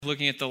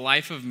Looking at the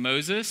life of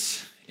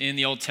Moses in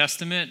the Old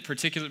Testament,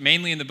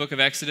 mainly in the book of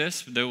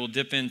Exodus, though we'll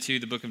dip into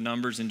the book of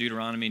Numbers and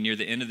Deuteronomy near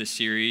the end of the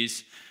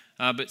series.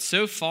 But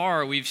so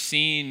far, we've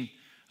seen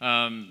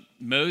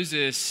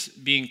Moses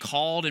being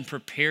called and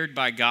prepared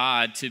by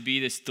God to be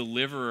this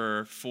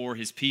deliverer for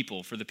his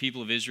people, for the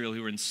people of Israel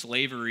who were in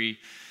slavery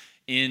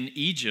in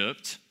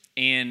Egypt.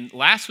 And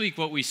last week,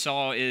 what we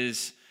saw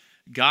is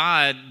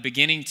God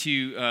beginning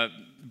to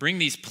bring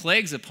these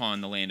plagues upon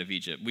the land of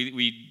Egypt.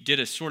 We did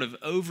a sort of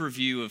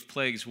overview of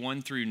plagues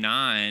 1 through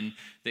 9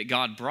 that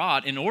God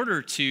brought in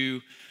order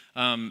to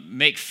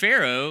make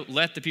Pharaoh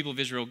let the people of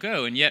Israel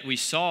go. And yet we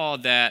saw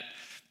that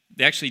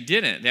they actually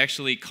didn't. They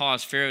actually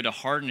caused Pharaoh to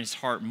harden his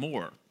heart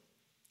more.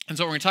 And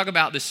so what we're going to talk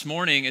about this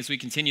morning as we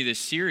continue this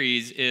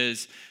series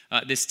is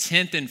this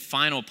 10th and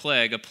final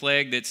plague, a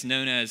plague that's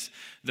known as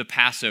the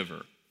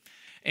Passover.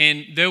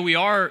 And though we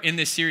are in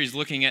this series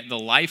looking at the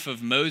life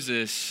of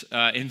Moses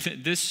in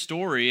this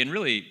story, and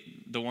really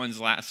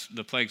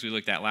the plagues we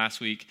looked at last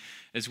week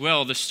as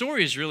well, the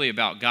story is really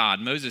about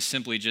God. Moses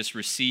simply just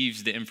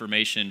receives the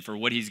information for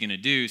what he's going to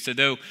do. So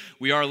though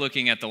we are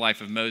looking at the life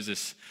of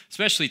Moses,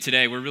 especially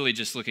today, we're really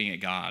just looking at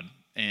God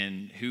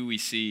and who we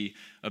see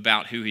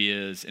about who he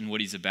is and what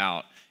he's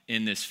about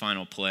in this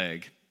final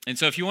plague. And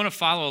so if you want to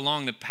follow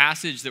along the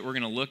passage that we're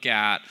going to look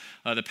at,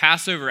 the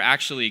Passover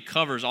actually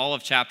covers all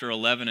of chapter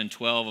 11 and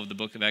 12 of the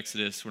book of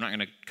Exodus. We're not going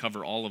to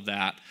cover all of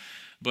that.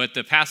 But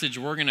the passage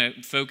we're going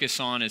to focus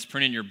on is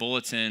printed in your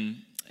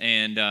bulletin,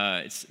 and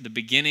it's the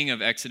beginning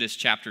of Exodus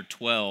chapter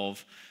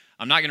 12.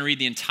 I'm not going to read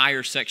the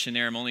entire section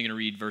there. I'm only going to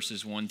read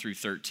verses 1 through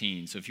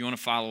 13. So if you want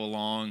to follow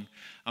along,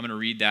 I'm going to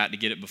read that to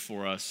get it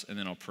before us, and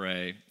then I'll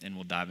pray, and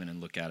we'll dive in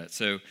and look at it.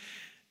 So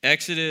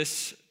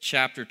Exodus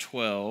chapter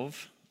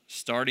 12,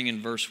 starting in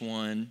verse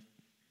 1,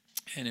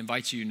 and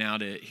invite you now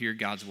to hear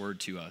God's word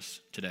to us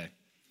today.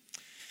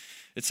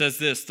 It says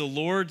this: "The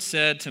Lord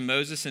said to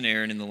Moses and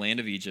Aaron in the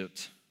land of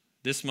Egypt,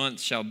 'This month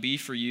shall be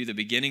for you the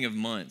beginning of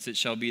months. It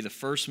shall be the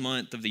first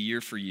month of the year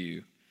for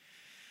you.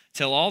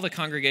 Tell all the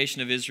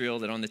congregation of Israel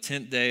that on the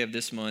 10th day of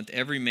this month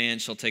every man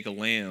shall take a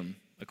lamb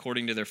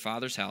according to their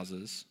father's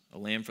houses, a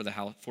lamb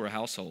for a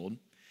household.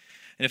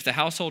 And if the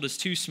household is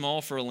too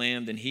small for a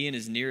lamb, then he and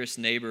his nearest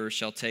neighbor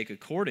shall take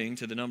according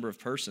to the number of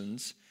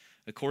persons.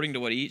 According to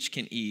what each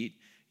can eat,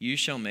 you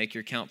shall make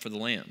your count for the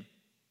lamb.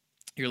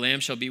 Your lamb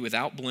shall be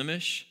without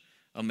blemish,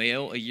 a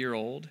male a year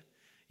old.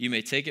 You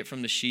may take it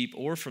from the sheep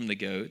or from the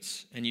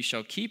goats, and you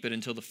shall keep it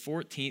until the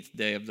 14th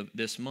day of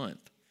this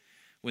month,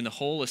 when the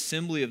whole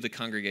assembly of the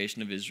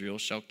congregation of Israel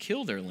shall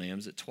kill their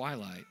lambs at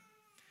twilight.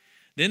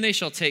 Then they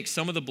shall take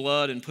some of the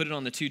blood and put it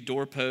on the 2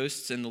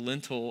 doorposts and the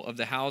lintel of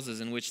the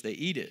houses in which they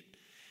eat it.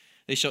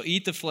 They shall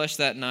eat the flesh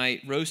that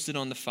night, roasted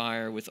on the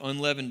fire, with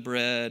unleavened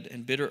bread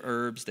and bitter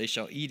herbs they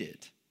shall eat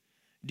it.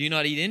 Do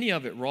not eat any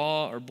of it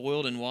raw or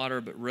boiled in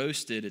water, but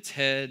roasted, its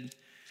head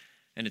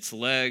and its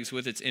legs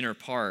with its inner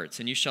parts.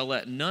 And you shall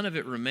let none of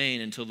it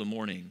remain until the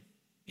morning.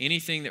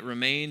 Anything that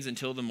remains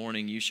until the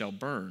morning you shall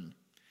burn.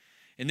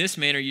 In this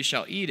manner you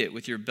shall eat it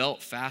with your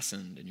belt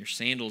fastened and your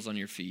sandals on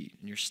your feet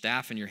and your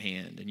staff in your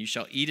hand. And you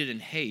shall eat it in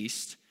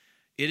haste.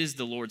 It is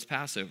the Lord's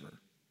Passover.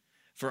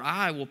 For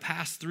I will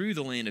pass through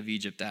the land of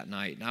Egypt that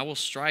night, and I will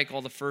strike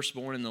all the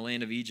firstborn in the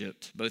land of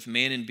Egypt, both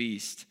man and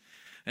beast.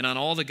 And on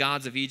all the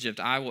gods of Egypt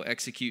I will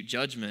execute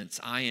judgments.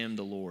 I am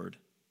the Lord.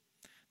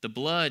 The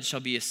blood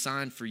shall be a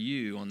sign for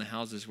you on the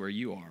houses where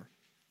you are.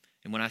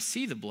 And when I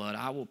see the blood,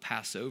 I will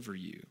pass over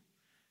you,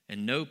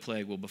 and no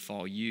plague will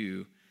befall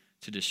you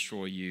to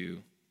destroy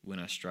you when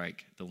I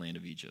strike the land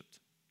of Egypt."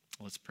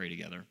 Let's pray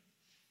together.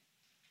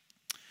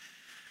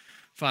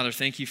 Father,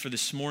 thank you for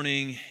this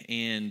morning,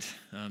 and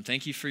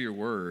thank you for your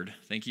word.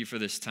 Thank you for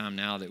this time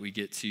now that we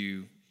get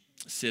to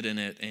sit in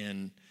it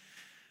and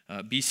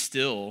be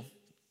still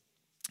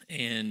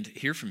and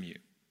hear from you.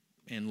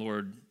 And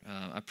Lord,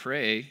 I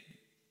pray,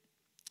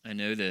 I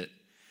know that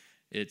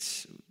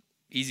it's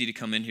easy to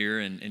come in here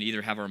and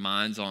either have our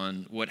minds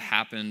on what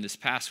happened this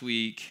past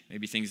week,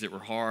 maybe things that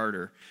were hard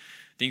or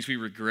things we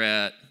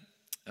regret,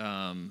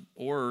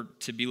 or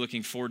to be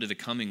looking forward to the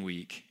coming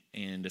week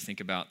and to think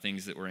about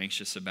things that we're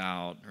anxious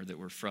about or that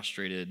we're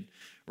frustrated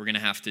we're going to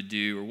have to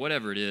do or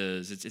whatever it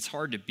is. It's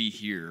hard to be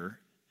here,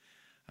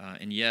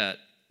 and yet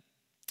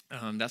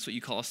that's what you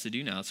call us to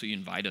do now. That's what you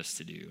invite us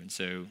to do. And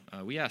so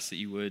we ask that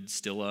you would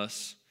still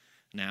us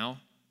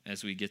now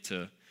as we get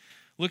to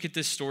look at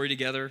this story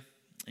together,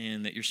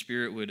 and that your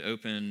Spirit would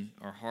open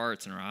our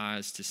hearts and our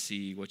eyes to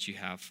see what you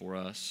have for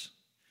us.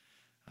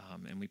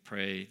 And we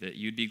pray that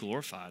you'd be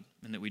glorified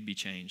and that we'd be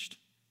changed.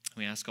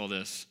 We ask all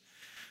this,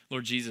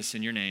 Lord Jesus,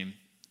 in your name,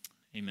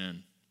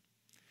 amen.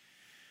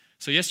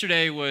 So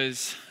yesterday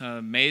was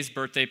May's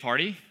birthday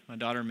party. My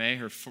daughter May,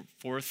 her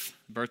 4th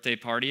birthday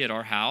party at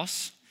our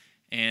house.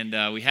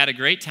 And we had a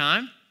great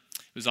time.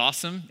 It was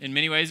awesome. In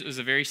many ways, it was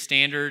a very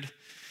standard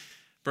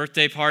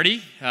birthday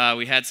party.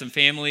 We had some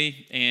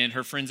family and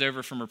her friends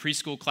over from her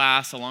preschool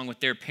class along with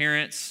their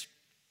parents.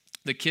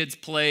 The kids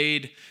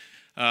played.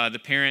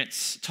 The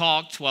parents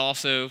talked while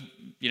also,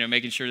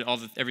 making sure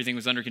that everything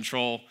was under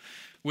control.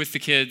 with the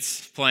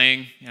kids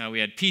playing. We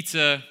had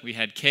pizza, we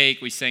had cake,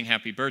 we sang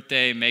happy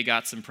birthday, May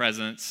got some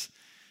presents.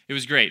 It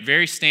was great,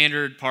 very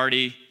standard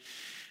party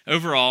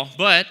overall,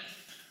 but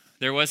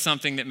there was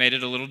something that made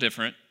it a little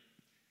different.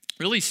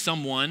 Really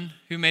someone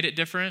who made it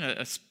different,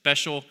 a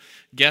special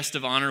guest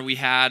of honor we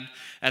had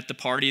at the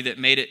party that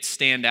made it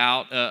stand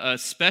out, a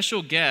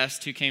special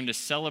guest who came to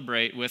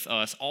celebrate with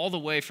us all the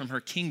way from her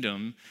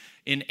kingdom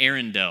in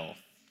Arendelle,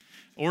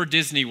 or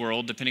Disney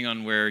World, depending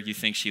on where you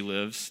think she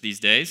lives these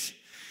days.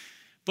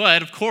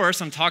 But, of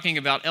course, I'm talking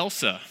about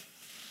Elsa.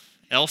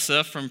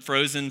 Elsa from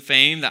Frozen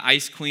fame, the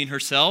Ice Queen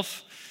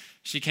herself.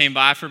 She came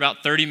by for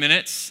about 30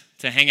 minutes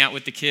to hang out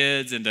with the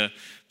kids and to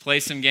play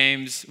some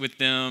games with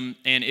them,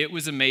 and it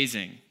was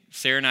amazing.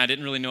 Sarah and I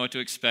didn't really know what to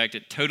expect.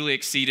 It totally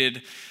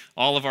exceeded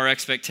all of our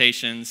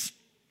expectations.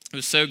 It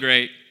was so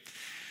great.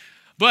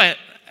 But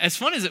as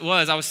fun as it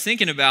was, I was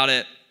thinking about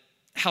it,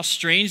 how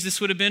strange this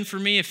would have been for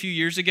me a few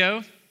years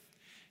ago.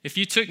 If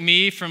you took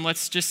me from,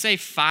 let's just say,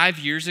 5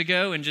 years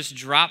ago and just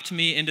dropped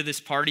me into this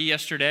party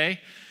yesterday,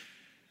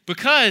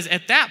 because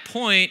at that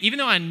point, even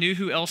though I knew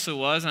who Elsa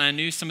was and I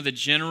knew some of the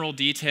general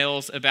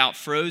details about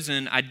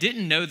Frozen, I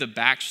didn't know the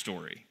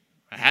backstory.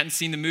 I hadn't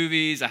seen the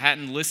movies, I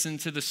hadn't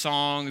listened to the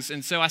songs,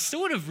 and so I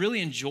still would have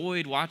really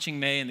enjoyed watching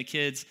May and the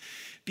kids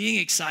being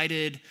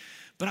excited,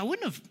 but I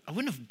wouldn't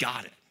have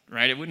got it,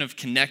 right? It wouldn't have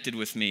connected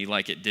with me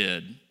like it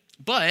did.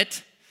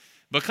 But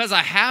because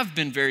I have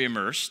been very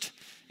immersed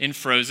in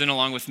Frozen,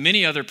 along with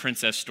many other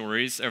princess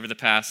stories over the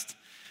past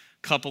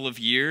couple of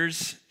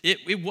years,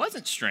 it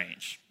wasn't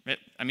strange.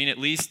 At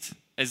least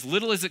as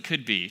little as it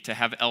could be to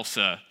have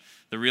Elsa,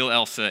 the real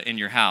Elsa, in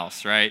your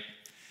house, right?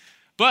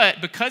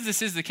 But because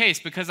this is the case,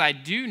 because I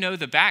do know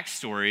the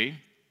backstory,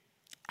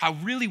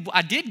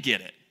 I did get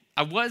it.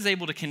 I was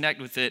able to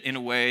connect with it in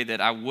a way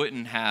that I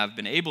wouldn't have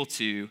been able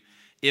to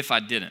if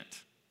I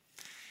didn't.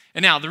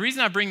 And now, the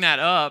reason I bring that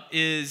up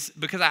is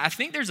because I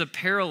think there's a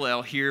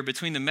parallel here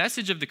between the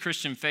message of the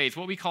Christian faith,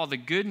 what we call the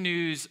good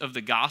news of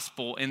the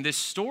gospel, and this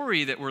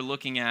story that we're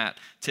looking at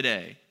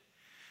today.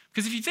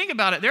 Because if you think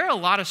about it, there are a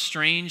lot of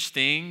strange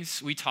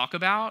things we talk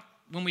about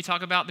when we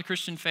talk about the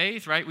Christian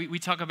faith, right? We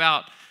talk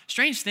about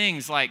strange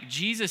things like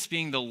Jesus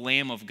being the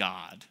Lamb of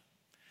God,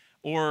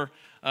 or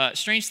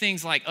strange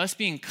things like us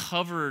being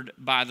covered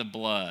by the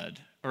blood,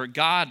 or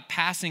God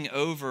passing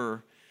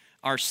over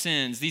our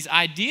sins. These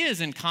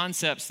ideas and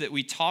concepts that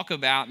we talk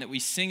about and that we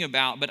sing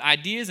about, but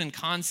ideas and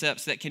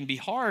concepts that can be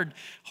hard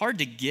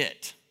to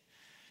get,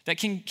 that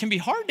can be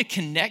hard to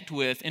connect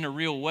with in a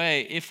real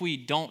way if we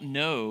don't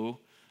know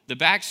the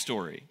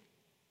backstory.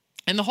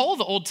 And the whole of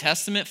the Old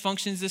Testament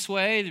functions this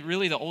way.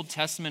 Really, the Old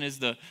Testament is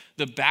the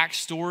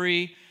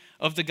backstory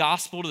of the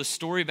gospel, to the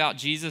story about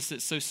Jesus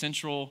that's so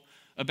central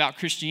about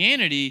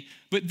Christianity.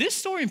 But this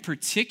story in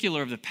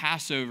particular of the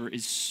Passover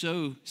is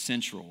so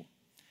central.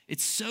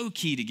 It's so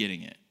key to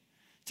getting it,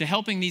 to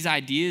helping these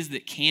ideas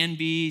that can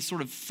be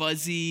sort of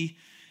fuzzy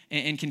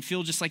and can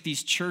feel just like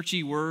these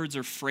churchy words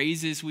or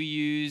phrases we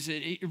use.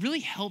 It really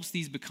helps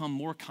these become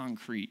more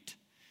concrete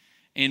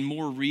and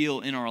more real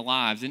in our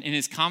lives. And in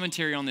his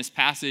commentary on this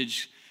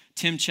passage,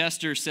 Tim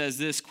Chester says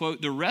this,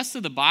 quote, "The rest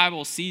of the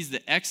Bible sees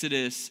the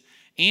Exodus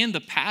and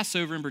the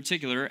Passover in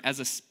particular as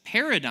a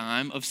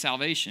paradigm of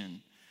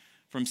salvation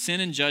from sin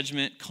and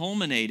judgment,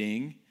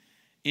 culminating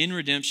in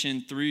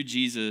redemption through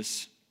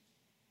Jesus,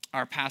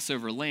 our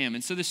Passover lamb."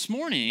 And so this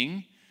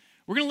morning,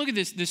 we're going to look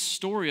at this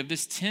story of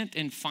this 10th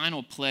and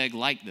final plague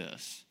like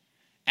this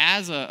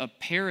as a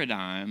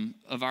paradigm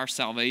of our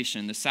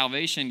salvation, the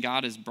salvation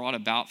God has brought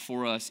about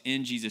for us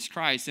in Jesus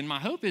Christ. And my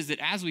hope is that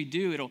as we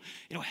do,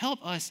 it'll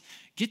help us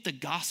get the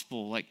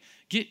gospel, like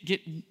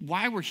get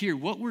why we're here,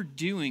 what we're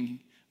doing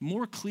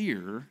more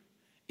clear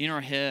in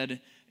our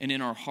head and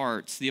in our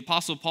hearts. The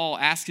Apostle Paul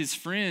asked his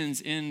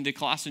friends in the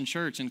Colossian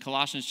church in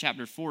Colossians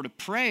chapter 4 to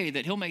pray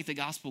that he'll make the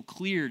gospel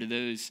clear to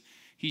those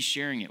he's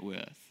sharing it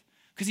with,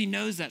 because he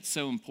knows that's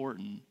so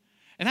important.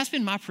 And that's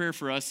been my prayer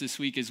for us this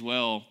week as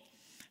well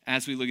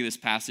as we look at this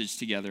passage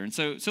together. And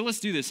so let's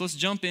do this. Let's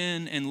jump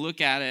in and look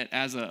at it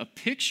as a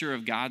picture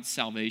of God's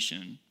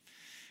salvation.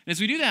 And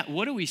as we do that,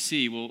 what do we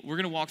see? Well, we're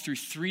going to walk through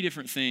 3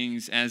 different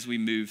things as we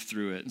move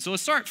through it. And so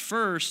let's start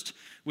first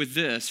with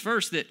this.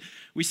 First, that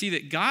we see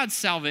that God's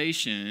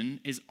salvation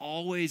is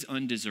always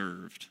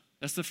undeserved.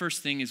 That's the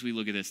first thing as we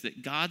look at this,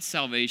 that God's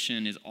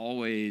salvation is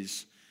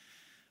always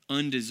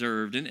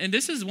undeserved. And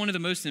this is one of the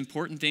most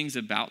important things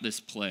about this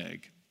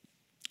plague.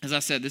 As I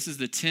said, this is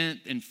the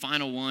 10th and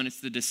final one.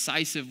 It's the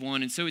decisive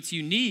one. And so it's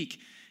unique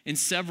in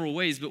several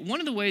ways. But one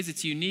of the ways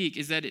it's unique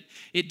is that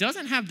it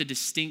doesn't have the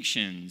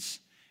distinctions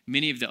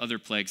many of the other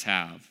plagues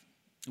have.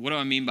 What do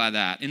I mean by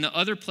that? In the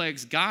other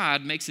plagues,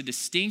 God makes a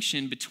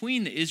distinction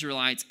between the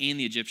Israelites and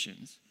the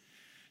Egyptians.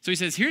 So he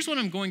says, here's what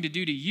I'm going to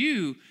do to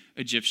you,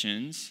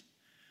 Egyptians,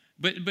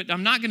 but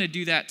I'm not going to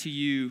do that to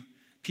you,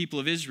 people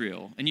of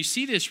Israel. And you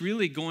see this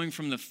really going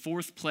from the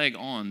 4th plague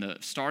on,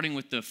 starting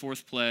with the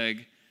 4th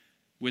plague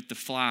with the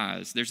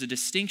flies. There's a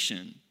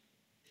distinction.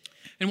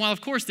 And while,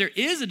 of course, there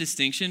is a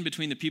distinction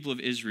between the people of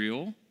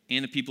Israel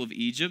and the people of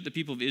Egypt, the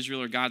people of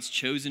Israel are God's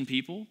chosen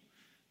people.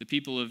 The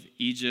people of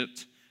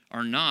Egypt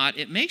are not,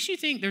 it makes you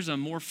think there's a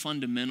more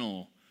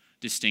fundamental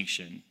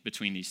distinction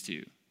between these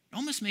two. It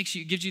almost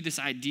gives you this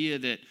idea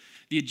that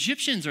the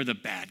Egyptians are the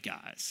bad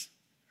guys,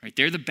 right?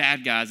 They're the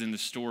bad guys in the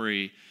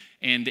story,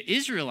 and the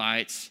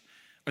Israelites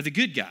are the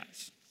good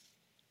guys,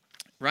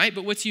 right?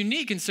 But what's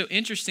unique and so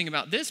interesting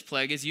about this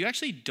plague is you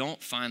actually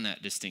don't find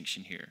that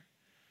distinction here.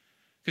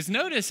 Because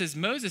notice, as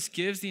Moses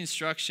gives the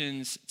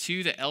instructions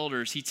to the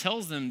elders, he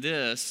tells them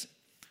this,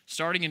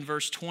 starting in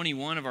verse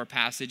 21 of our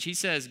passage. He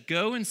says,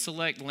 "Go and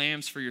select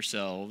lambs for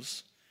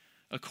yourselves,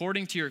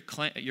 according to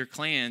your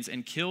clans,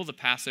 and kill the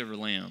Passover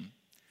lamb.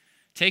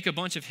 Take a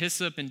bunch of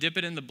hyssop and dip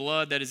it in the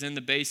blood that is in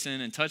the basin,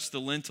 and touch the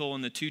lintel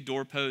and the 2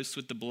 doorposts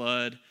with the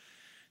blood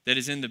that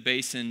is in the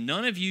basin.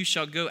 None of you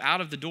shall go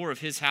out of the door of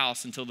his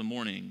house until the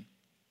morning.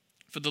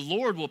 For the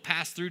Lord will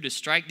pass through to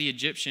strike the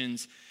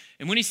Egyptians,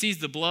 and when he sees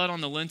the blood on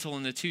the lintel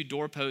and the 2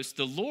 doorposts,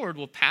 the Lord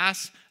will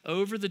pass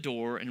over the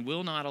door and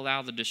will not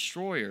allow the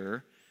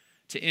destroyer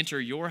to enter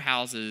your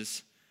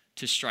houses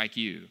to strike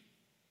you."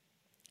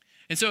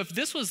 And so if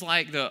this was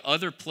like the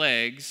other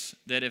plagues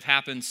that have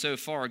happened so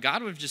far,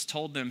 God would have just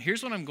told them,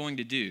 here's what I'm going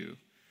to do.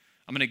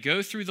 I'm going to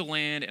go through the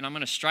land and I'm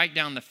going to strike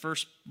down the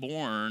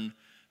firstborn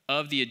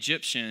of the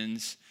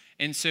Egyptians.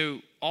 And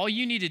so all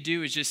you need to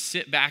do is just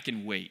sit back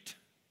and wait.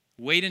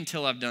 Wait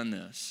until I've done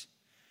this.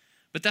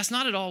 But that's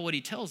not at all what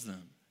he tells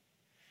them.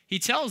 He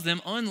tells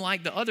them,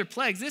 unlike the other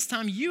plagues, this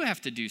time you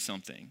have to do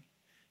something.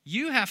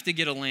 You have to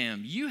get a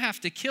lamb. You have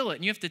to kill it.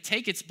 And you have to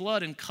take its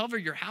blood and cover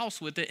your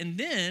house with it. And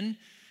then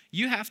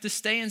you have to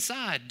stay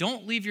inside.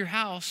 Don't leave your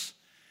house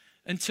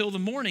until the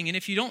morning. And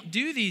if you don't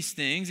do these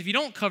things, if you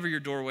don't cover your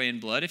doorway in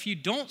blood, if you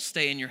don't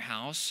stay in your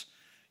house,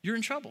 you're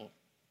in trouble.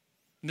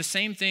 And the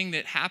same thing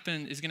that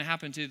is going to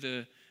happen to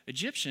the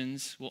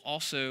Egyptians will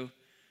also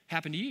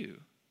happen to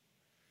you.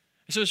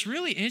 So it's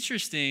really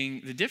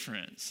interesting, the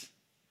difference.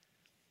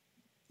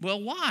 Well,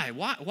 why?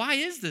 Why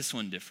is this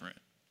one different?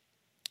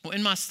 Well,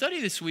 in my study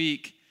this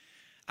week,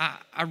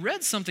 I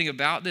read something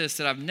about this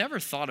that I've never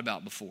thought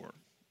about before.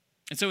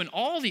 And so in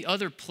all the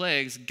other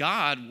plagues,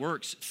 God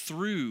works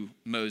through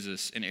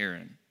Moses and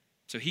Aaron.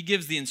 So he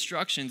gives the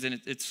instructions,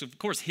 and it's of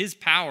course his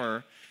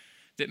power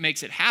that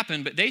makes it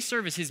happen, but they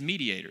serve as his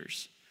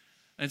mediators.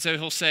 And so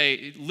he'll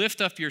say, lift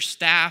up your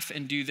staff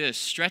and do this,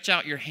 stretch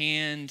out your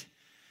hand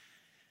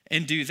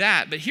and do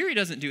that. But here he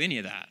doesn't do any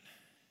of that.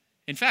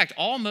 In fact,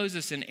 all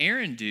Moses and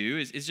Aaron do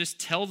is just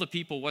tell the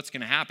people what's going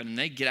to happen, and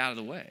they get out of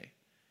the way.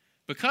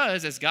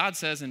 Because, as God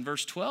says in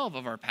verse 12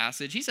 of our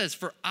passage, he says,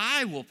 "For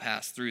I will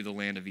pass through the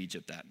land of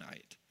Egypt that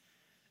night,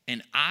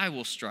 and I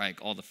will strike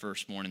all the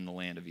firstborn in the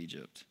land of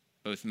Egypt,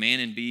 both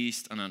man and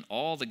beast, and on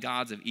all the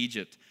gods of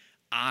Egypt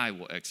I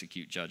will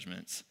execute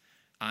judgments.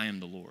 I am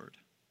the Lord."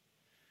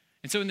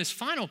 And so in this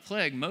final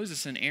plague,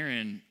 Moses and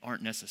Aaron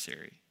aren't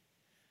necessary,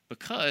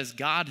 because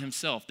God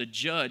himself, the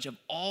judge of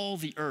all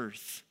the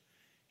earth,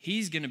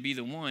 he's going to be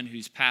the one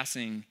who's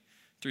passing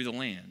through the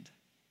land.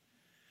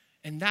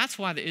 And that's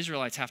why the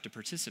Israelites have to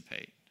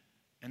participate.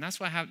 And that's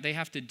why they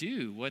have to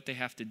do what they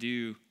have to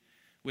do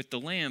with the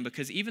lamb,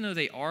 because even though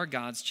they are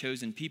God's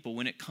chosen people,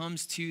 when it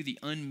comes to the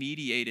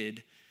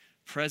unmediated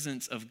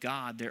presence of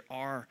God, there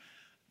are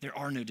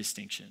no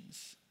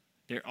distinctions.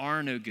 There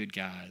are no good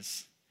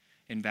guys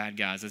and bad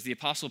guys. As the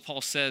Apostle Paul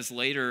says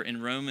later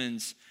in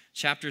Romans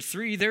chapter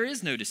 3, there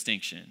is no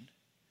distinction.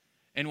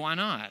 And why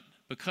not?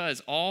 Because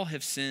all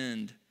have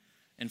sinned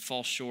and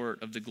fall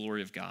short of the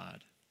glory of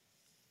God.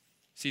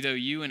 See, though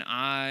you and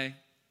I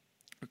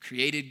were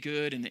created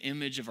good in the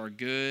image of our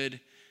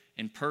good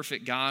and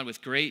perfect God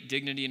with great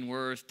dignity and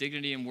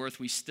worth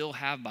we still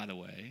have, by the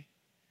way,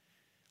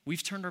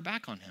 we've turned our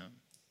back on him.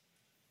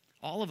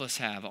 All of us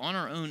have, on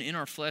our own, in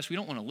our flesh. We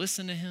don't want to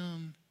listen to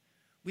him.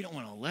 We don't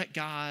want to let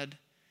God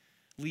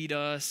lead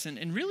us.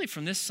 And really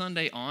from this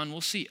Sunday on,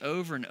 we'll see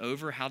over and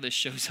over how this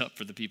shows up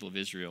for the people of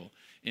Israel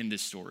in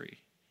this story.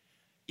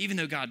 Even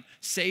though God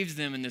saves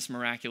them in this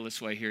miraculous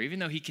way here, even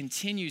though he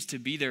continues to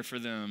be there for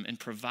them and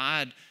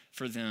provide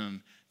for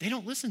them, they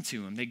don't listen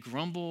to him. They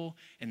grumble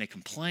and they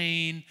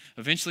complain.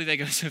 Eventually they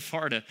go so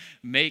far to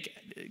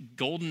make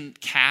golden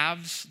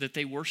calves that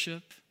they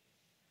worship.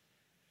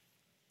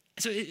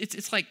 So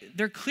it's like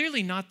they're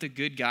clearly not the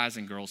good guys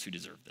and girls who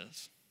deserve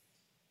this.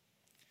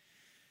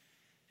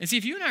 And see,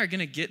 if you and I are going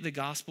to get the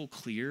gospel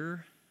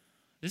clear,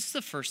 this is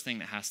the first thing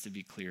that has to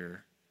be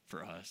clear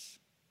for us.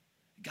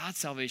 God's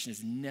salvation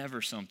is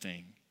never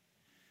something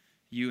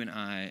you and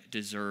I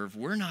deserve.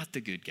 We're not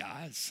the good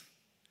guys.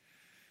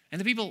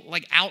 And the people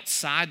like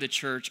outside the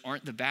church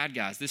aren't the bad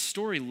guys. This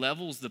story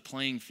levels the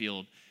playing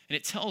field, and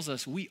it tells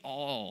us we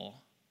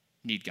all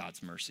need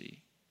God's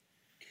mercy.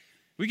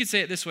 We could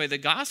say it this way: the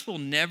gospel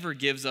never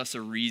gives us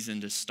a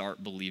reason to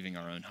start believing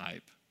our own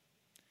hype.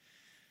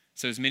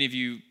 So as many of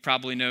you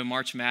probably know,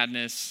 March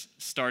Madness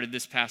started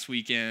this past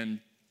weekend,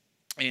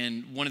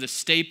 and one of the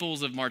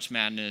staples of March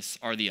Madness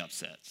are the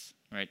upsets.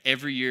 Right?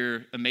 Every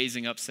year,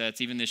 amazing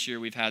upsets. Even this year,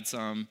 we've had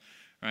some.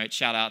 Right?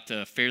 Shout out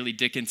to Fairleigh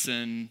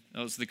Dickinson.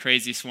 That was the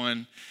craziest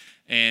one.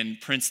 And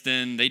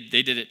Princeton, they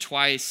did it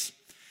twice.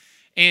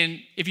 And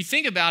if you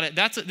think about it,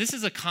 this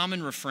is a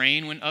common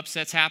refrain when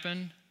upsets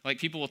happen. Like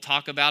people will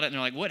talk about it and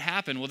they're like, what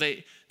happened? Well,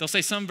 they'll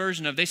say some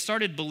version of, they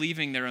started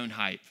believing their own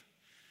hype,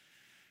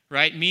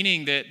 right?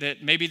 Meaning that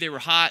maybe they were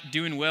hot,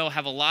 doing well,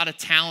 have a lot of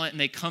talent, and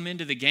they come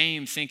into the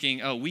game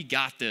thinking, oh, we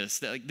got this.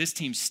 This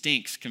team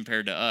stinks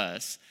compared to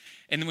us.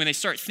 And then when they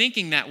start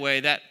thinking that way,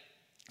 that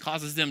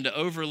causes them to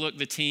overlook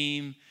the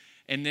team,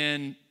 and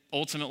then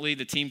ultimately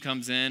the team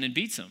comes in and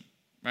beats them,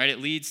 right?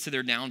 It leads to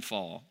their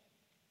downfall.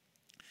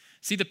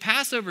 See, the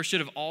Passover should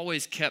have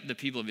always kept the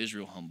people of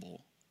Israel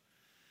humble.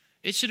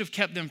 It should have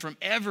kept them from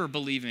ever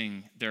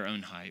believing their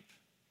own hype.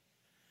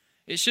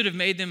 It should have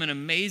made them an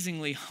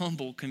amazingly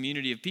humble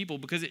community of people,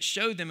 because it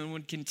showed them and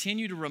would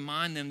continue to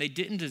remind them they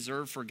didn't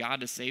deserve for God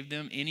to save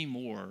them any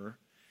more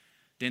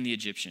than the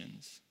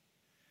Egyptians.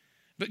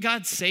 But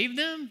God saved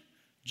them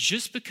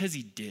just because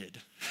he did.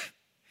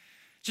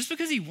 Just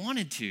because he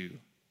wanted to.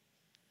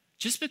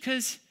 Just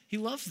because he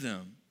loves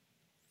them.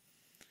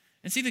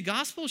 And see, the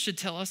gospel should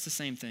tell us the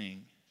same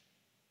thing.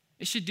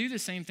 It should do the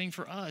same thing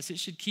for us. It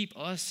should keep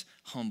us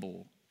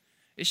humble.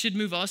 It should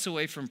move us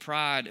away from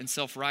pride and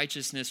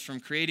self-righteousness, from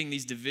creating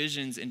these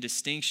divisions and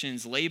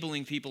distinctions,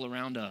 labeling people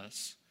around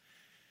us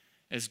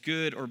as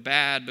good or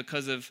bad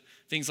because of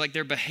things like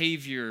their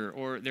behavior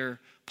or their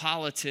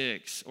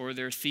politics or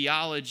their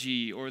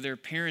theology or their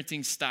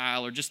parenting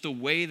style or just the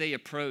way they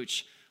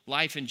approach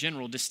life in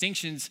general.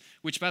 Distinctions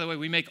which, by the way,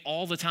 we make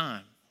all the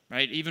time,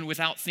 right? Even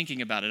without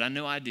thinking about it. I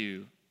know I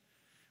do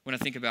when I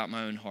think about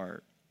my own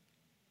heart.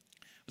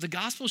 But the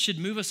gospel should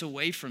move us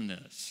away from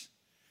this,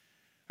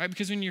 right?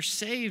 Because when you're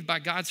saved by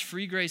God's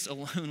free grace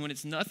alone, when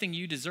it's nothing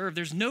you deserve,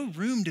 there's no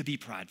room to be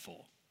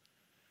prideful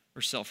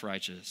or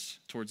self-righteous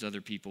towards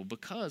other people,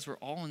 because we're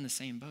all in the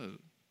same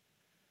boat.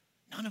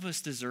 None of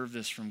us deserve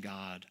this from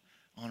God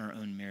on our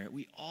own merit.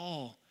 We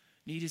all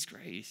need his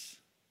grace.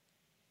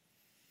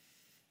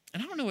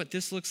 And I don't know what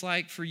this looks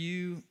like for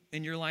you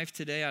in your life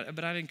today,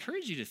 but I'd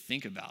encourage you to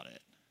think about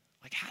it.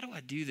 Like, how do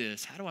I do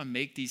this? How do I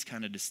make these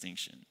kind of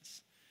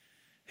distinctions?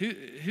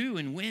 Who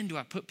and when do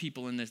I put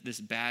people in this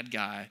bad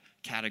guy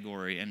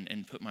category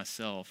and put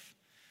myself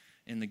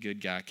in the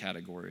good guy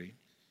category?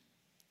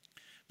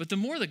 But the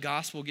more the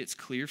gospel gets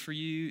clear for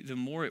you, the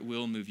more it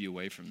will move you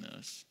away from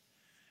this.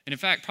 And in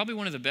fact, probably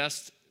one of the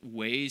best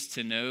ways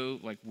to know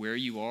like where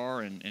you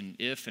are and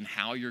if and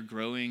how you're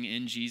growing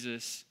in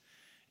Jesus,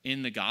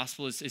 in the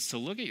gospel, is to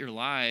look at your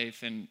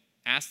life and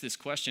ask this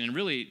question, and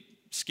really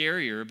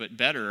scarier but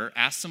better,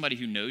 ask somebody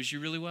who knows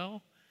you really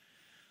well.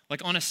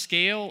 Like on a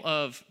scale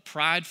of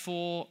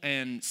prideful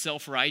and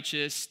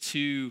self-righteous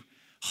to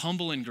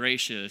humble and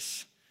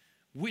gracious,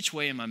 which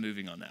way am I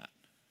moving on that?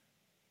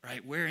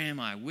 Right? Where am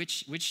I?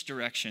 Which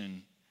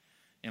direction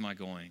am I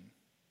going?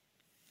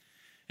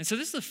 And so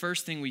this is the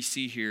first thing we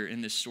see here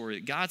in this story,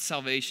 that God's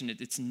salvation,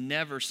 it's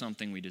never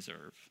something we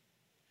deserve.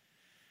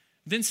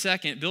 Then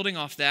second, building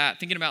off that,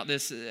 thinking about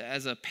this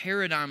as a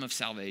paradigm of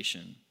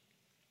salvation,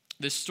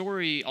 this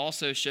story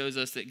also shows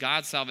us that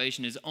God's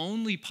salvation is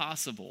only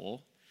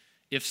possible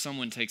if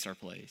someone takes our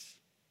place.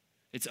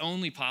 It's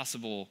only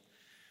possible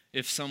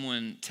if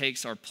someone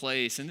takes our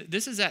place. And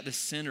this is at the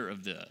center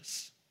of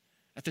this.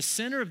 At the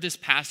center of this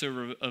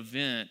Passover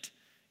event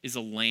is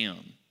a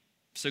lamb.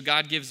 So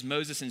God gives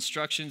Moses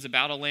instructions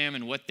about a lamb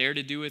and what they're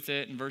to do with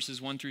it in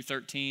verses 1 through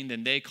 13.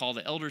 Then they call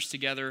the elders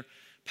together,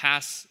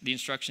 pass the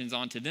instructions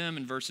on to them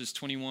in verses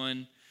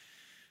 21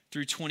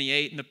 through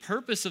 28. And the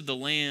purpose of the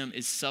lamb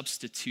is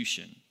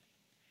substitution.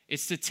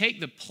 It's to take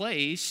the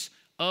place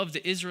of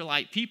the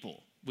Israelite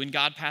people when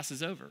God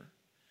passes over.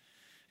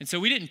 And so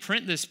we didn't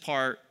print this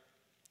part,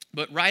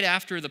 but right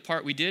after the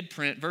part we did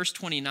print, verse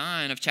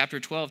 29 of chapter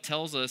 12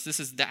 tells us, this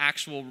is the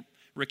actual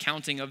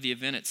recounting of the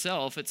event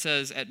itself. It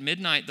says, at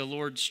midnight the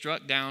Lord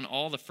struck down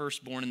all the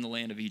firstborn in the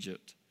land of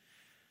Egypt,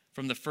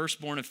 from the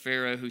firstborn of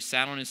Pharaoh who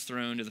sat on his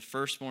throne to the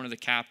firstborn of the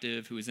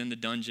captive who was in the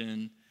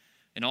dungeon,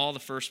 and all the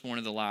firstborn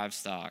of the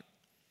livestock.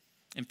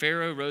 And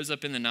Pharaoh rose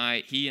up in the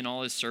night, he and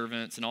all his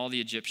servants and all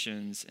the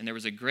Egyptians, and there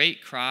was a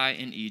great cry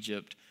in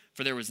Egypt,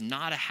 for there was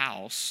not a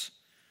house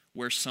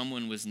where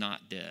someone was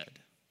not dead.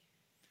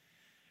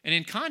 And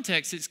in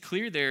context, it's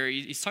clear there,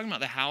 he's talking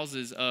about the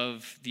houses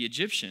of the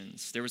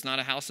Egyptians. There was not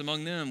a house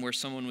among them where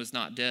someone was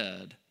not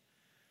dead.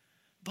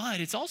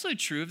 But it's also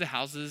true of the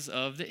houses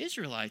of the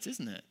Israelites,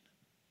 isn't it?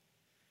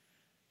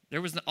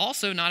 There was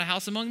also not a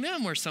house among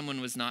them where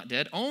someone was not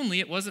dead, only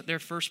it wasn't their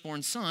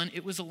firstborn son,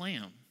 it was a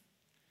lamb.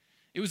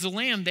 It was a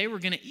lamb they were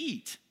going to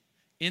eat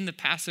in the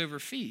Passover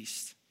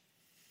feast.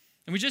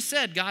 And we just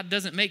said God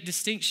doesn't make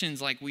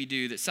distinctions like we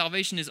do, that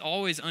salvation is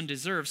always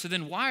undeserved. So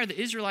then why are the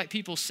Israelite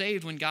people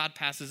saved when God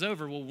passes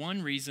over? Well,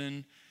 one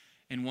reason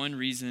and one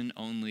reason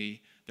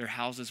only: their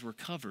houses were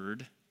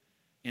covered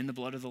in the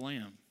blood of the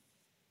Lamb.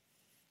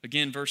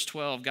 Again, verse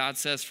 12, God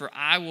says, for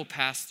I will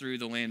pass through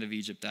the land of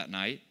Egypt that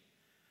night,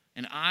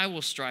 and I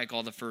will strike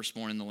all the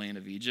firstborn in the land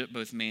of Egypt,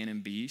 both man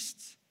and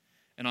beasts.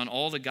 And on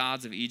all the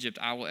gods of Egypt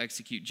I will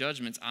execute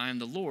judgments. I am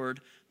the Lord.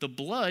 The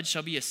blood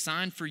shall be a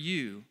sign for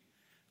you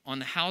on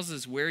the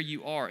houses where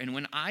you are. And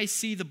when I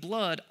see the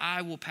blood,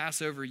 I will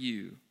pass over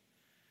you,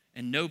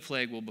 and no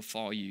plague will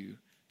befall you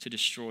to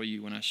destroy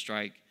you when I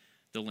strike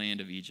the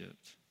land of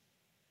Egypt.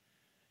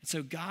 And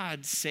so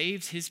God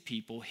saves his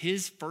people,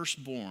 his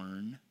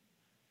firstborn,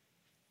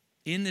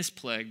 in this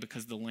plague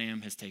because the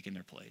lamb has taken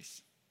their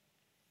place.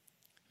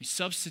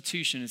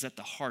 Substitution is at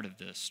the heart of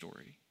this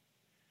story.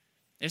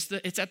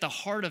 It's at the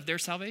heart of their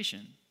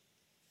salvation.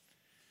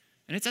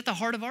 And it's at the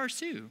heart of ours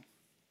too.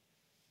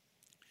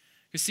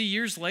 You see,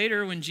 years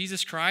later, when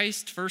Jesus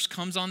Christ first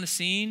comes on the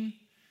scene,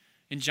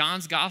 in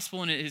John's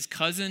gospel, and his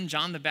cousin,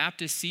 John the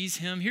Baptist, sees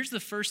him, here's the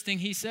first thing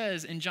he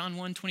says in John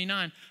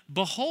 1:29,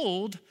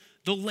 "Behold,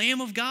 the Lamb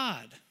of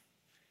God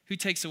who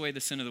takes away the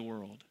sin of the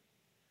world."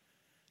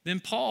 Then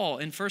Paul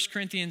in 1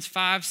 Corinthians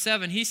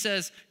 5:7, he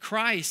says,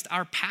 "Christ,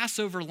 our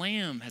Passover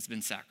lamb, has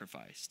been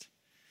sacrificed."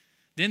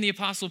 Then the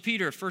Apostle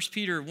Peter, 1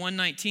 Peter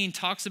 1:19,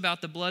 talks about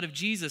the blood of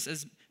Jesus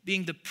as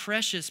being the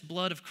precious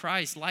blood of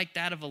Christ, like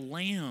that of a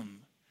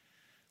lamb,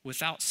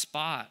 without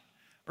spot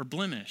or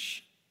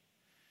blemish.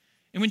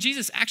 And when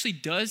Jesus actually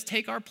does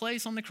take our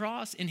place on the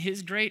cross in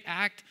his great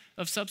act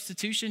of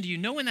substitution, do you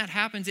know when that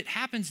happens? It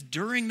happens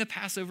during the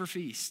Passover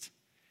feast.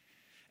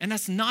 And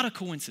that's not a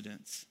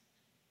coincidence.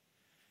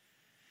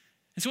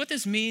 And so what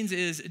this means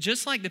is,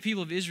 just like the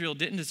people of Israel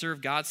didn't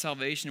deserve God's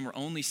salvation and were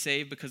only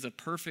saved because a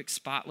perfect,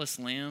 spotless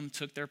lamb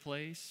took their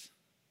place,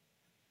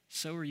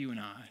 so are you and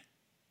I.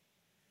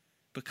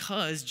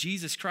 Because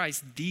Jesus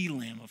Christ, the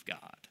Lamb of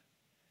God,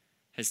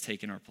 has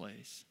taken our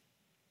place.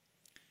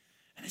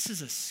 And this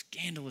is a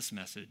scandalous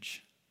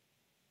message.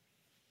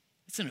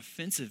 It's an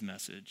offensive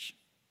message.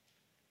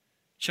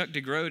 Chuck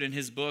DeGroat, in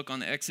his book on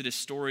the Exodus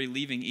story,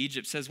 Leaving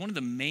Egypt, says one of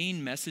the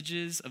main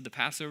messages of the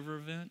Passover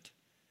event,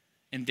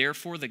 and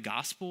therefore the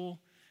gospel,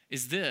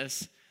 is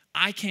this: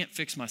 I can't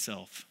fix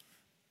myself.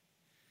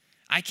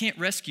 I can't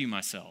rescue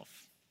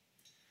myself.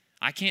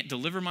 I can't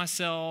deliver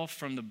myself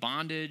from the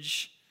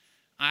bondage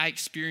I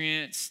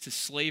experienced to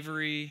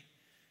slavery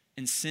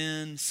and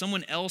sin.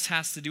 Someone else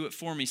has to do it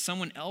for me.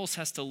 Someone else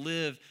has to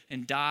live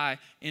and die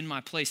in my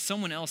place.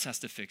 Someone else has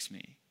to fix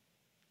me.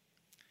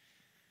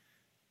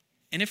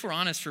 And if we're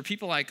honest, for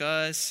people like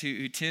us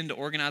who tend to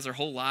organize our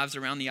whole lives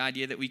around the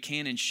idea that we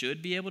can and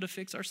should be able to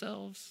fix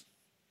ourselves,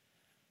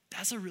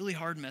 that's a really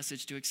hard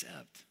message to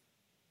accept.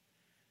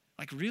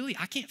 Like, really?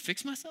 I can't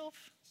fix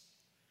myself?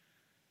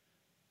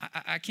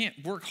 I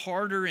can't work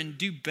harder and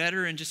do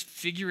better and just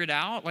figure it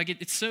out? Like,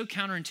 it's so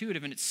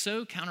counterintuitive and it's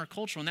so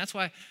countercultural, and that's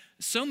why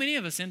so many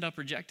of us end up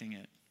rejecting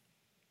it.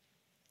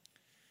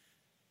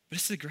 But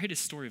it's the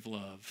greatest story of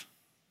love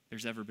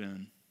there's ever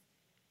been.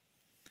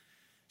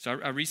 So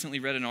I recently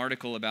read an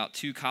article about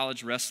two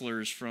college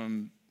wrestlers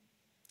from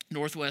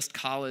Northwest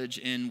College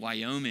in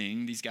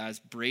Wyoming, these guys,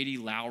 Brady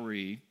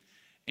Lowry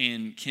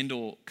and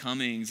Kendall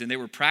Cummings, and they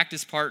were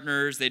practice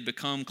partners. They'd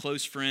become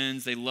close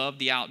friends. They loved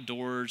the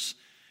outdoors.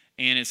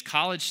 And as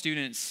college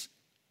students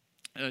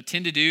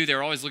tend to do,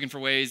 they're always looking for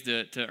ways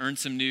to earn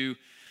some new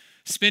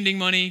spending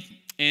money.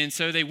 And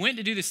so they went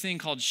to do this thing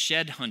called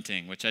shed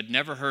hunting, which I'd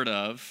never heard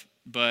of,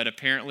 but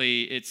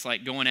apparently it's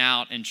like going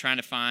out and trying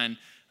to find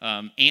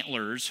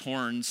antlers,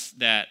 horns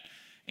that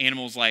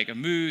animals like a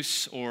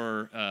moose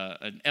or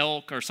an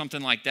elk or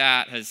something like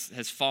that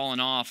has fallen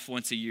off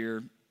once a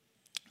year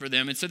for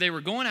them. And so they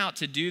were going out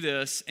to do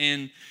this,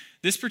 and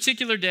this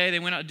particular day they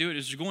went out to do it. It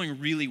was going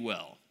really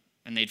well,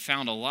 and they'd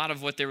found a lot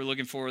of what they were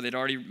looking for. They'd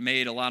already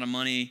made a lot of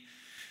money,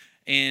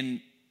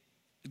 and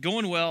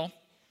going well,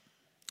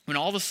 when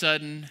all of a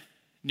sudden,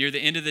 near the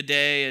end of the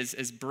day,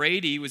 as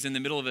Brady was in the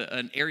middle of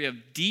an area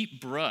of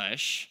deep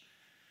brush,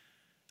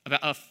 about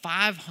a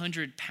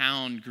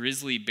 500-pound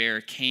grizzly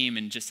bear came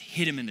and just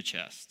hit him in the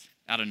chest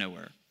out of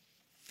nowhere.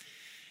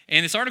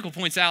 And this article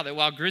points out that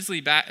while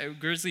grizzly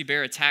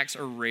bear attacks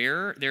are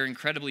rare, they're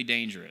incredibly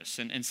dangerous.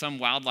 And some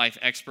wildlife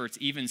experts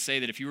even say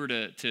that if you were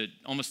to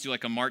almost do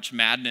like a March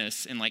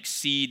Madness and like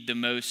seed the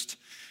most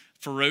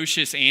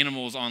ferocious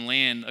animals on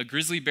land, a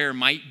grizzly bear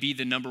might be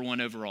the number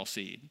one overall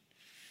seed.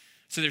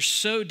 So they're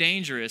so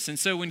dangerous. And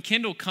so when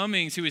Kendall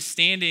Cummings,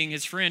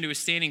 his friend who was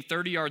standing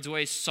 30 yards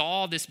away,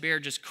 saw this bear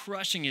just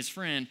crushing his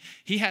friend,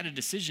 he had a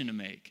decision to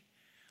make.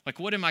 Like,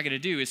 what am I going to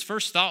do? His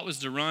first thought was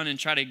to run and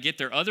try to get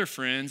their other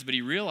friends, but he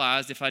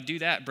realized if I do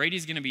that,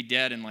 Brady's going to be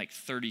dead in like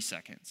 30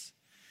 seconds.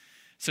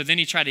 So then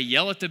he tried to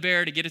yell at the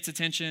bear to get its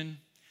attention.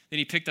 Then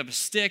he picked up a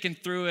stick and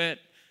threw it,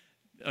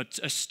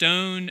 a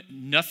stone,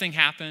 nothing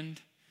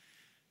happened.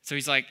 So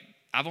he's like,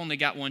 I've only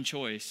got one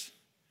choice.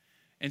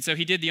 And so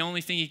he did the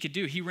only thing he could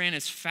do. He ran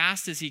as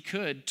fast as he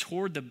could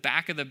toward the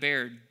back of the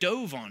bear,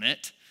 dove on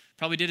it,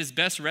 probably did his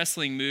best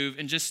wrestling move,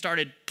 and just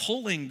started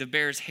pulling the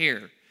bear's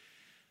hair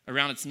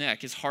around its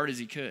neck as hard as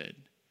he could.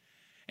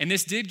 And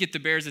this did get the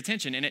bear's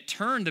attention, and it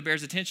turned the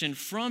bear's attention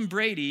from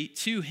Brady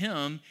to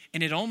him,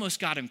 and it almost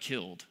got him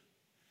killed.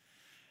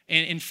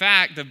 And in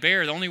fact, the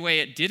bear, the only way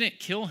it didn't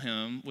kill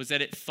him was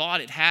that it thought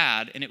it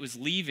had, and it was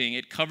leaving.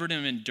 It covered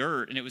him in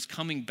dirt, and it was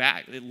coming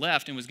back. It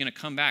left and was going to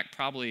come back,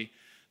 probably,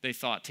 they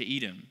thought, to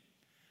eat him.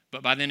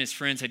 But by then his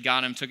friends had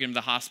got him, took him to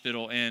the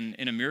hospital, and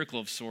in a miracle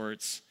of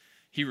sorts,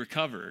 he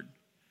recovered.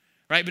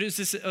 Right? But it was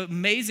this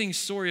amazing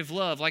story of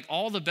love, like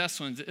all the best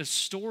ones, a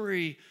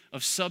story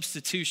of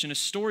substitution, a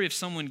story of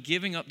someone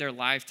giving up their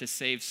life to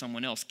save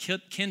someone else.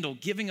 Kendall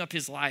giving up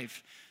his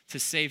life to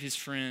save his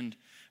friend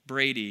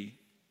Brady.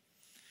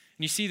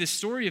 And you see, the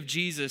story of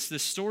Jesus, the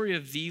story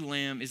of the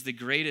Lamb, is the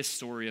greatest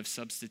story of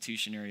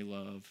substitutionary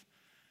love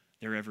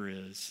there ever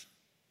is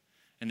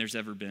and there's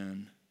ever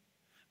been.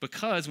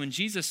 Because when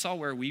Jesus saw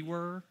where we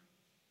were,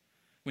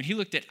 when he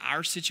looked at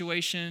our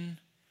situation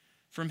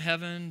from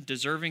heaven,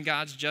 deserving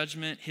God's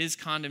judgment, his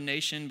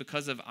condemnation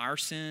because of our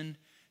sin,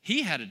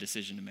 he had a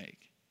decision to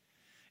make.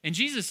 And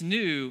Jesus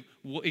knew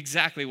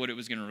exactly what it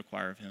was going to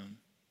require of him.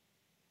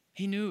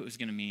 He knew it was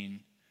going to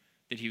mean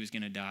that he was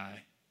going to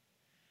die.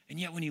 And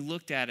yet when he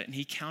looked at it and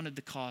he counted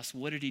the cost,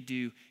 what did he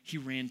do? He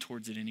ran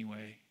towards it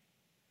anyway.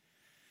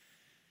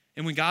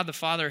 And when God the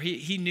Father,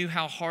 he knew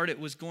how hard it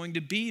was going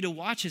to be to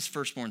watch his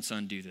firstborn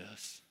son do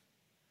this,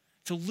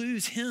 to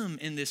lose him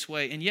in this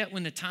way. And yet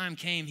when the time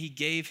came, he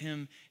gave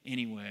him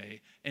anyway.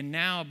 And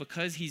now,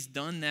 because he's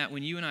done that,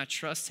 when you and I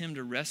trust him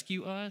to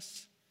rescue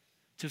us,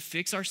 to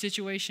fix our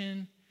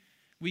situation,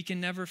 we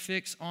can never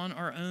fix on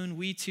our own.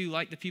 We too,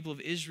 like the people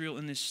of Israel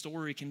in this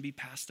story, can be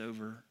passed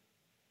over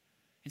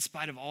in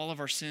spite of all of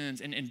our sins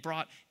and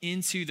brought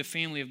into the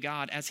family of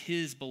God as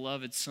his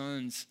beloved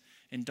sons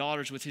and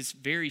daughters with his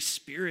very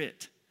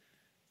spirit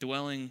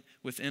dwelling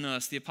within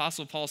us. The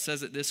Apostle Paul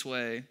says it this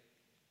way.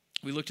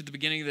 We looked at the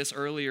beginning of this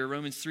earlier,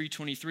 Romans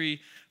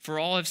 3:23, for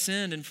all have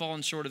sinned and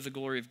fallen short of the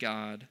glory of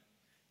God.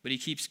 But he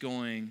keeps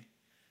going.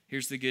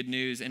 Here's the good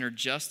news, and are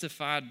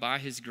justified by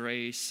his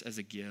grace as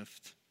a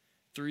gift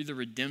through the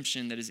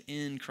redemption that is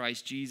in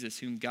Christ Jesus,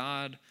 whom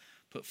God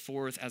put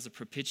forth as a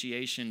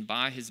propitiation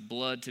by his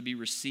blood to be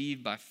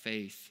received by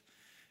faith.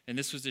 And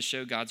this was to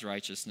show God's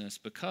righteousness,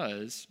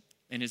 because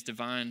in his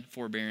divine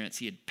forbearance,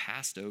 he had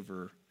passed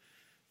over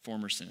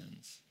former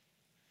sins.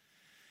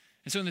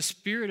 And so in the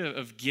spirit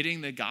of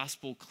getting the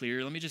gospel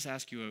clear, let me just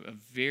ask you a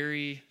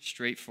very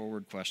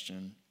straightforward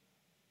question.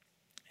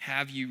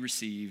 Have you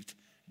received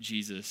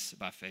Jesus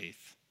by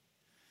faith?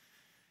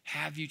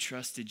 Have you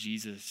trusted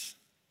Jesus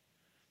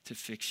to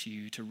fix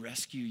you, to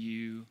rescue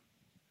you?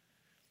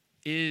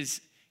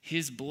 Is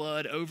his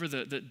blood over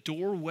the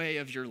doorway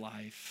of your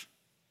life?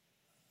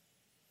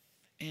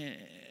 And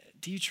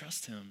do you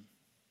trust him?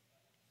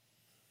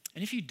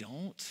 And if you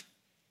don't,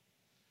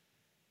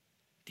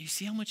 do you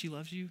see how much he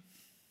loves you?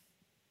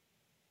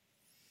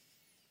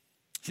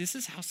 See, this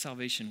is how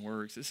salvation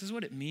works. This is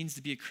what it means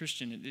to be a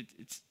Christian.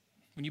 It's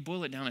when you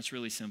boil it down, it's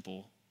really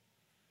simple.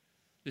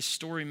 This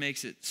story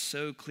makes it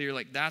so clear,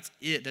 like that's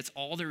it. That's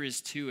all there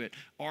is to it.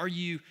 Are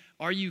you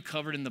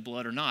covered in the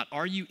blood or not?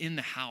 Are you in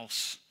the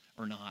house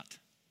or not?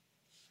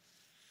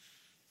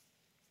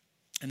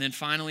 And then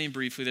finally and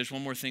briefly, there's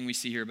one more thing we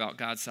see here about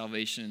God's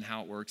salvation and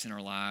how it works in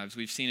our lives.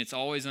 We've seen it's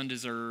always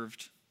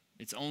undeserved.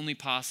 It's only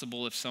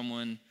possible if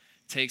someone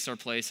takes our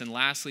place. And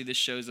lastly, this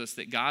shows us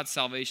that God's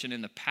salvation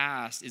in the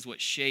past is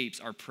what shapes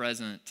our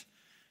present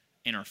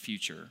and our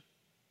future.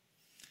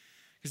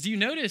 Because do you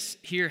notice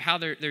here how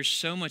there's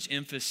so much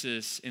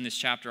emphasis in this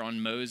chapter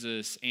on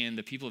Moses and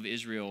the people of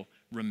Israel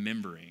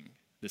remembering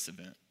this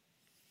event?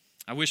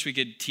 I wish we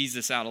could tease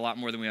this out a lot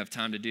more than we have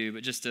time to do,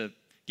 but just to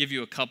give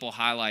you a couple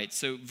highlights.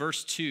 So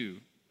verse 2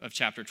 of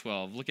chapter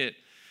 12, look at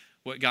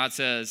what God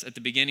says at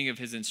the beginning of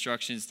his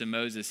instructions to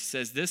Moses. He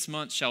says, this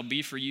month shall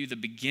be for you the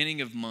beginning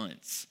of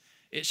months.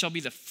 It shall be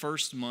the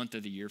first month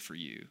of the year for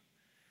you.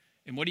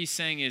 And what he's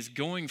saying is,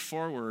 going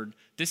forward,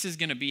 this is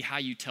going to be how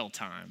you tell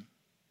time.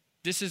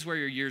 This is where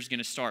your year is going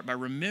to start, by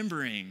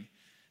remembering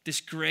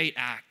this great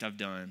act I've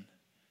done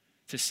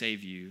to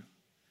save you.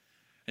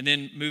 And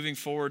then moving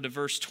forward to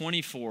verse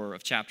 24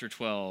 of chapter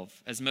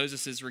 12, as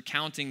Moses is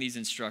recounting these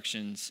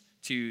instructions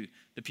to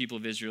the people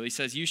of Israel, he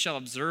says, you shall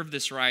observe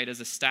this rite as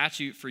a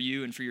statute for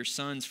you and for your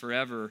sons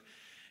forever.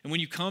 And when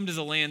you come to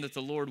the land that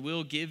the Lord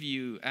will give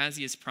you, as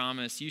he has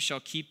promised, you shall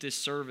keep this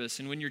service.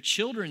 And when your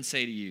children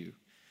say to you,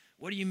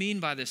 what do you mean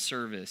by this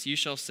service? You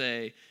shall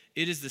say,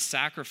 it is the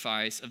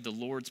sacrifice of the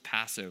Lord's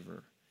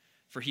Passover.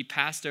 For he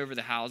passed over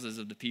the houses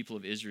of the people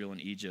of Israel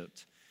in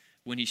Egypt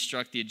when he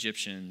struck the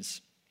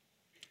Egyptians,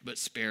 but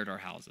spared our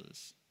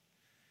houses.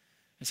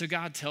 And so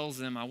God tells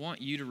them, I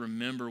want you to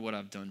remember what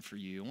I've done for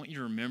you. I want you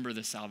to remember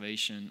the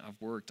salvation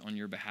I've worked on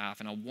your behalf,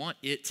 and I want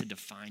it to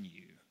define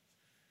you.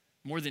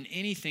 More than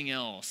anything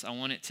else, I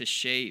want it to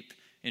shape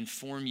and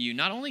form you,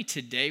 not only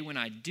today when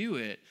I do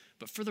it,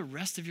 but for the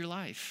rest of your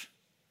life.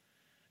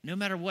 No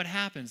matter what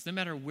happens, no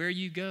matter where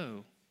you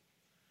go,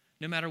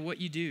 no matter what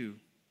you do.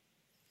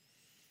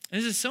 And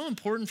this is so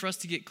important for us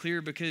to get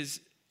clear, because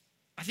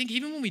I think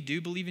even when we do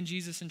believe in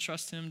Jesus and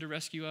trust him to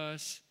rescue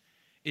us,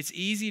 it's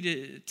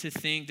easy to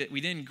think that we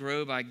then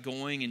grow by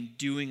going and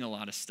doing a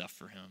lot of stuff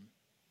for him,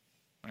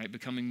 right?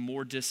 Becoming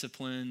more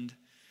disciplined,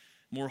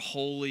 more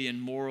holy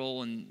and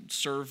moral, and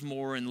serve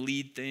more and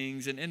lead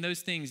things. And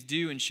those things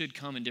do and should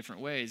come in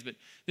different ways. But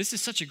this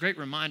is such a great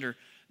reminder.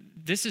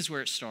 This is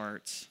where it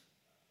starts.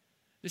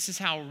 This is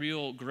how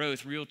real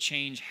growth, real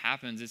change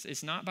happens.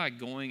 It's not by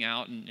going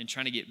out and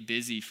trying to get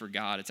busy for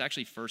God. It's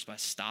actually first by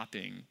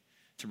stopping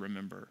to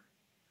remember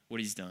what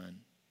he's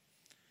done.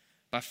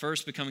 By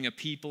first becoming a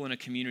people and a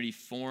community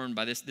formed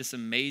by this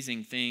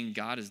amazing thing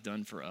God has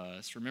done for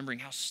us. Remembering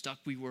how stuck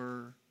we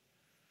were,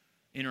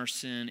 in our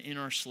sin, in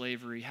our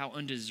slavery, how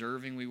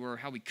undeserving we were,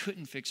 how we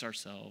couldn't fix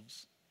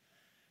ourselves.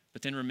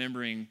 But then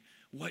remembering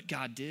what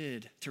God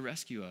did to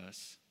rescue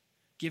us,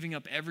 giving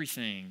up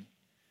everything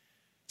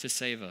to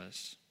save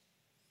us.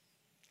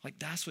 Like,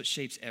 that's what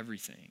shapes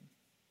everything.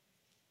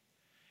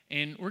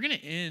 And we're going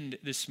to end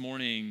this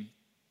morning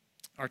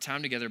our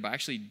time together by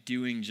actually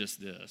doing just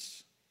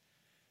this.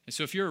 And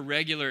so if you're a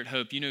regular at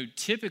Hope, you know,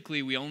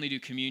 typically we only do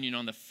communion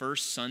on the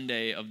first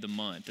Sunday of the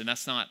month. And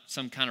that's not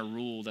some kind of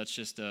rule. That's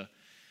just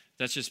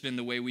been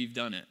the way we've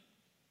done it.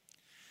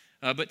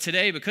 But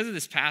today, because of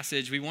this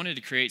passage, we wanted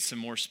to create some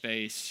more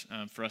space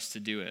for us to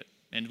do it.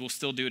 And we'll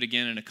still do it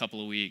again in a couple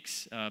of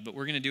weeks. But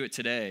we're going to do it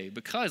today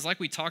because, like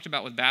we talked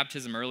about with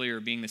baptism earlier,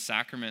 being the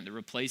sacrament that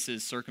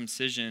replaces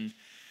circumcision,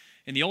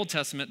 in the Old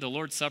Testament, the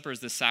Lord's Supper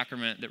is the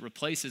sacrament that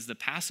replaces the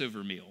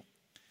Passover meal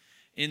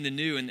in the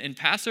New. And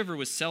Passover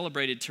was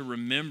celebrated to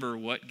remember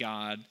what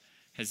God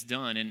has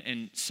done.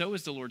 And so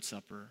is the Lord's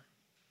Supper,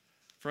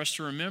 for us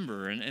to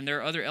remember. And there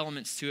are other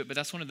elements to it, but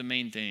that's one of the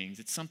main things.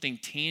 It's something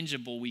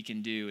tangible we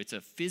can do. It's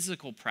a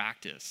physical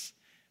practice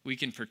we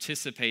can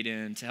participate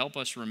in to help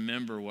us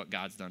remember what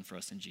God's done for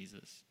us in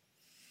Jesus.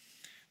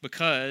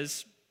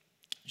 Because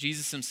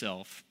Jesus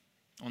himself,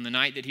 on the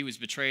night that he was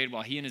betrayed,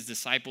 while he and his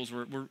disciples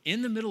were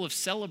in the middle of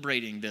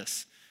celebrating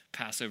this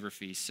Passover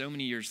feast, so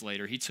many years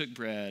later, he took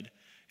bread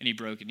and he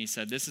broke it and he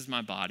said, "This is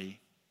my body,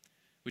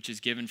 which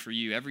is given for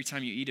you. Every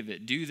time you eat of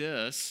it, do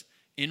this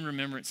in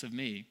remembrance of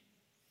me."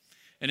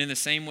 And in the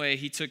same way,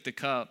 he took the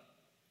cup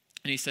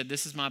and he said,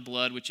 "This is my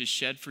blood, which is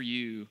shed for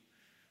you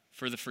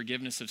for the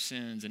forgiveness of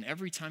sins. And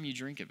every time you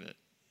drink of it,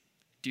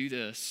 do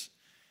this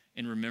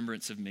in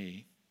remembrance of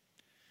me."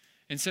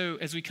 And so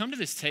as we come to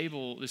this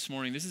table this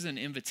morning, this is an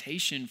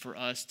invitation for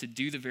us to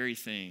do the very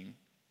thing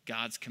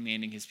God's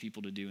commanding his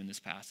people to do in this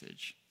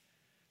passage,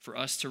 for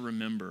us to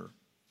remember,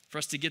 for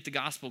us to get the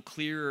gospel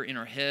clearer in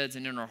our heads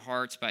and in our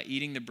hearts by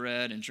eating the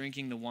bread and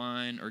drinking the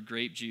wine or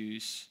grape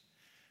juice,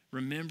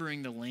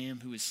 remembering the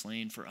Lamb who was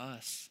slain for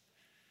us,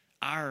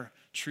 our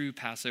true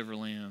Passover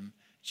Lamb,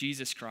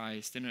 Jesus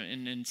Christ.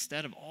 And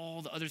instead of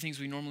all the other things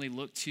we normally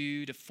look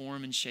to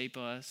form and shape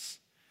us,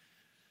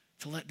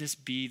 to let this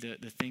be the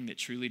thing that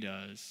truly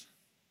does,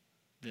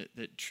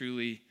 that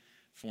truly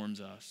forms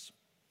us.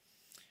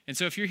 And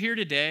so if you're here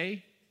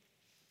today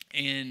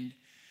and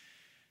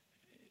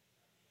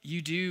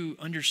you do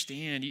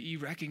understand, you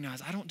recognize,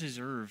 I don't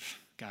deserve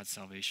God's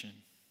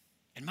salvation.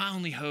 And my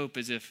only hope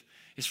is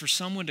for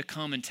someone to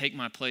come and take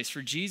my place,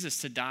 for Jesus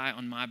to die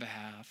on my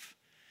behalf.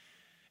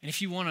 And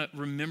if you want to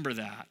remember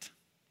that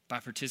by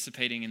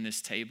participating in this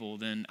table,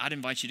 then I'd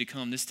invite you to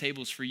come. This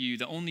table's for you.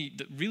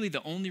 Really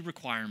the only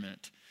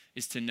requirement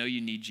is to know you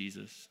need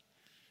Jesus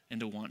and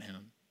to want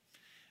him.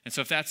 And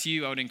so if that's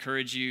you, I would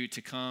encourage you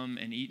to come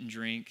and eat and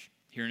drink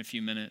here in a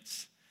few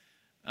minutes.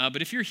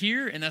 But if you're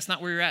here and that's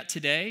not where you're at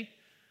today,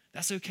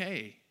 that's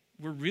okay.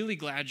 We're really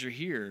glad you're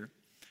here.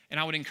 And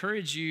I would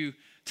encourage you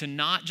to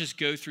not just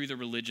go through the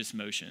religious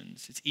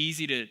motions. It's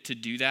easy to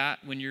do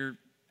that when you're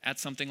at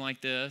something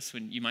like this,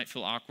 when you might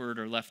feel awkward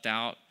or left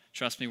out.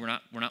 Trust me, we're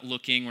not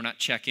looking, we're not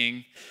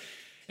checking.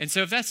 And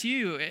so if that's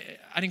you,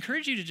 I'd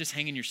encourage you to just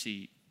hang in your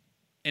seat.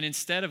 And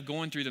instead of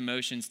going through the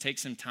motions, take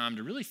some time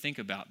to really think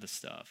about the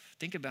stuff.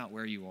 Think about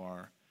where you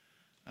are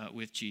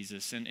with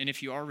Jesus. And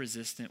if you are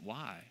resistant,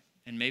 why?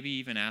 And maybe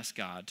even ask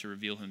God to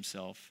reveal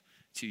himself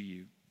to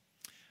you.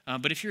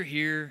 But if you're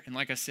here, and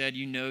like I said,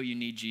 you know you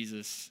need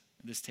Jesus,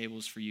 this table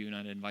is for you, and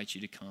I'd invite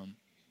you to come.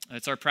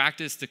 It's our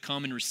practice to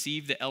come and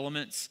receive the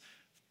elements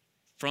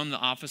from the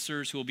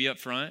officers who will be up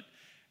front,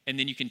 and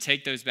then you can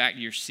take those back to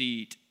your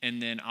seat,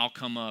 and then I'll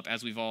come up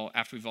after we've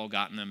all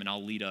gotten them, and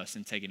I'll lead us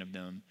in taking of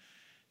them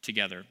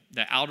together.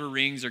 The outer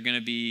rings are going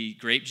to be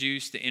grape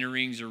juice. The inner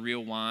rings are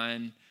real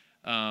wine.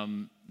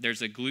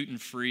 There's a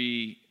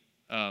gluten-free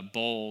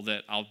bowl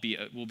that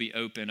will be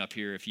open up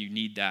here. If you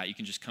need that, you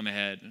can just come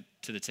ahead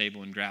to the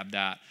table and grab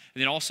that.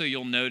 And then also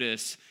you'll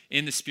notice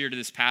in the spirit of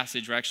this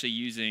passage, we're actually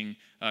using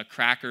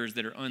crackers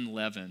that are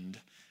unleavened.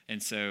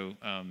 And so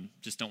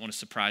just don't want to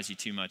surprise you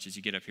too much as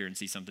you get up here and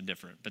see something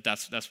different. But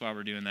that's why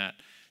we're doing that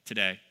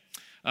today.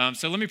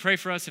 So let me pray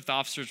for us if the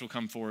officers will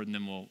come forward, and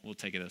then we'll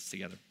take this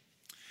together.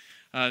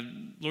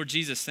 Lord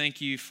Jesus,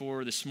 thank you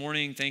for this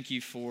morning. Thank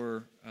you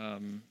for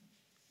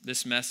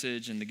this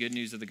message and the good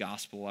news of the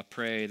gospel. I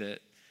pray that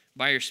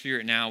by your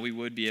Spirit now we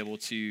would be able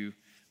to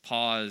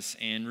pause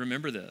and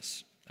remember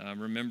this.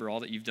 Remember all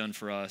that you've done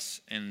for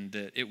us, and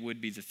that it would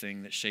be the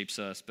thing that shapes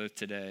us both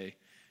today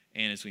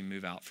and as we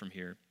move out from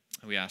here.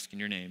 We ask in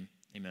your name,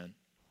 amen.